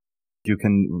you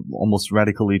can almost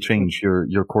radically change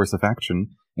your course of action.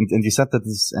 And you said that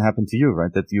this happened to you,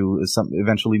 right? That you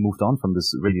eventually moved on from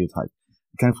this radio type.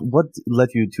 Kind of what led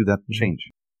you to that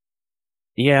change?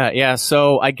 Yeah.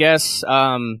 So I guess,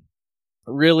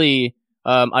 really,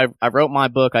 I wrote my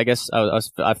book. I guess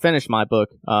I finished my book.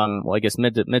 Well, I guess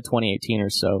mid 2018 or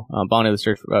so. Vonu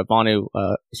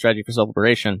The Strategy for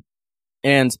Self-Liberation.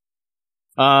 And,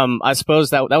 I suppose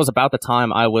that was about the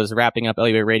time I was wrapping up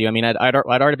LUA Radio. I mean, I'd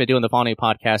already been doing the Vonu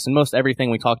podcast, and most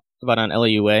everything we talked about on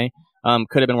LUA,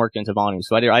 could have been worked into Vonu.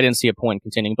 So I didn't see a point in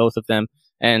continuing both of them.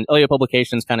 And LUA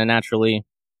Publications kind of naturally,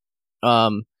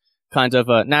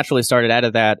 naturally started out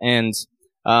of that. And,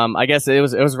 I guess it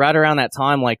was right around that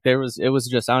time, like it was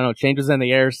just, I don't know, changes in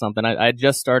the air or something. I had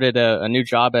just started a new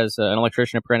job as an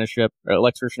electrician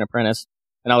apprentice.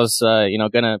 And I was,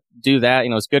 gonna do that. It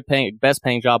was best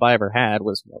paying job I ever had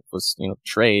was,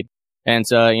 trade. And,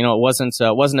 it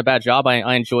wasn't a bad job.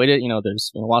 I enjoyed it.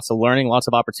 There's lots of learning, lots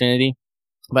of opportunity.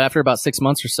 But after about 6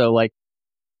 months or so, like,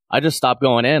 I just stopped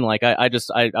going in. Like, I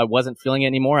wasn't feeling it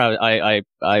anymore. I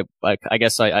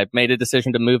guess I made a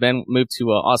decision to move to,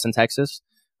 Austin, Texas,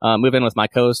 move in with my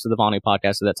co-host of the Vonu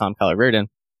podcast at that time, Kyler Reardon.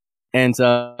 And,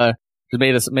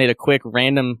 just made a quick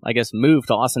random, I guess, move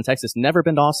to Austin, Texas. Never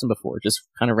been to Austin before. Just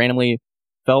kind of randomly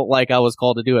felt like I was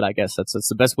called to do it. I guess that's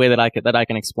the best way that I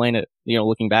can explain it,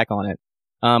 looking back on it.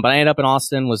 But I ended up in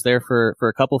Austin, was there for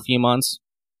a few months,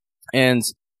 and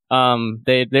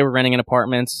they were renting an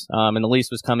apartment, and the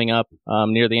lease was coming up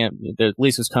near the end. The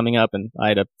lease was coming up, and I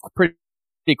had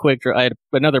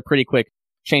another pretty quick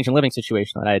change in living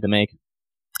situation that I had to make.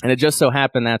 And it just so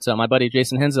happened that my buddy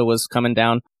Jason Henza was coming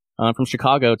down from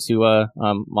Chicago to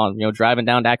driving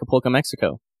down to Acapulco,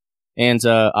 Mexico. And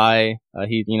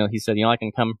he said, I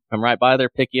can come right by there,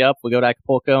 pick you up. We go to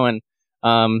Acapulco, and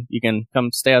you can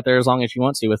come stay out there as long as you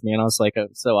want to with me. And I was like,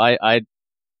 so I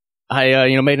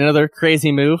made another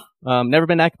crazy move. Never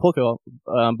been to Acapulco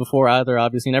before either.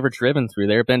 Obviously, never driven through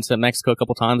there. Been to Mexico a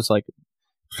couple times, like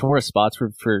tourist spots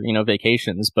for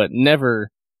vacations, but never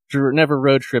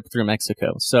road trip through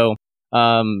Mexico. So,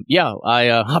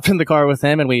 I hopped in the car with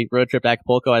him and we road tripped to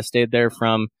Acapulco. I stayed there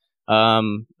from,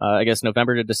 I guess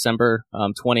November to December,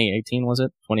 2018, was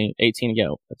it? 2018.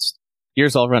 Yeah, it's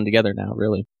years all run together now,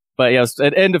 really. But yeah, it was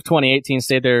at end of 2018,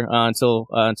 stayed there, until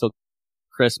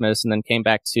Christmas, and then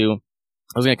I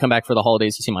was going to come back for the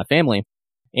holidays to see my family,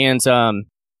 and,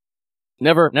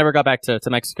 never got back to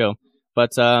Mexico.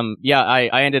 But,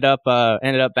 I ended up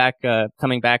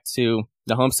coming back to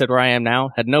the homestead where I am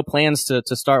now. Had no plans to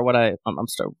start what I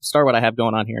have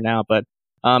going on here now, but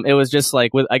it was just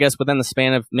like within the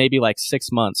span of maybe like 6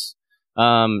 months,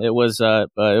 it was a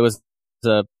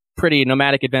pretty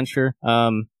nomadic adventure.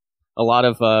 A lot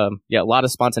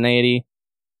of spontaneity,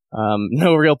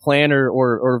 no real plan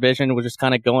or vision. We're just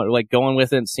kind of going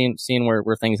with it and seeing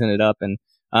where things ended up. And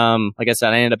like I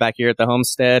said, I ended up back here at the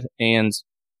homestead, and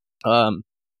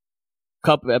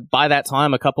by that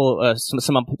time,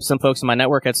 some folks in my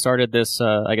network had started this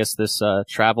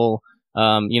travel,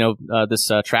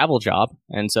 this travel job,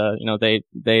 and they'd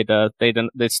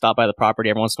stop by the property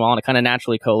every once in a while, and it kind of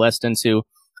naturally coalesced into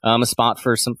a spot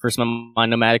for some of my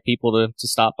nomadic people to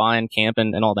stop by and camp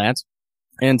and all that.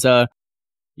 And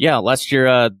last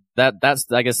year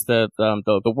that's I guess the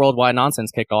worldwide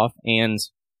nonsense kicked off, and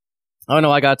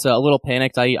I got a little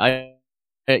panicked. I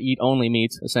eat only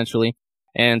meat essentially.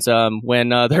 And, when,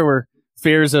 there were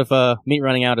fears of, meat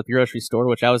running out at the grocery store,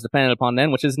 which I was dependent upon then,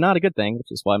 which is not a good thing,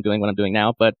 which is why I'm doing what I'm doing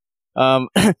now. But,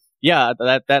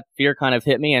 that fear kind of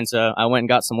hit me. And, I went and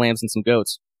got some lambs and some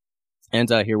goats. And,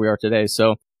 here we are today.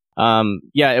 So,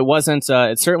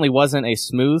 it certainly wasn't a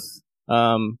smooth,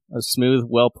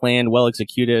 well planned, well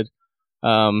executed,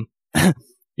 plan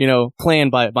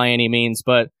by any means.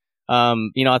 But,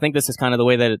 I think this is kind of the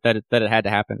way that it had to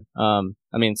happen.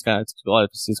 It's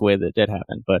the way that it did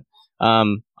happen, but,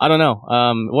 I don't know.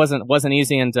 It wasn't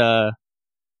easy, and,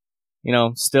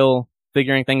 still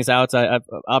figuring things out. I've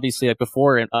obviously, like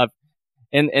before,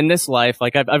 in this life,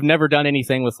 like I've never done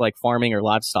anything with like farming or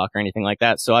livestock or anything like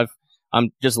that. So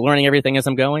I'm just learning everything as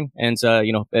I'm going, and,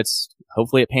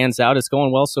 hopefully it pans out. It's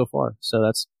going well so far. So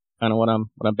that's kind of what I'm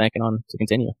banking on to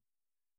continue.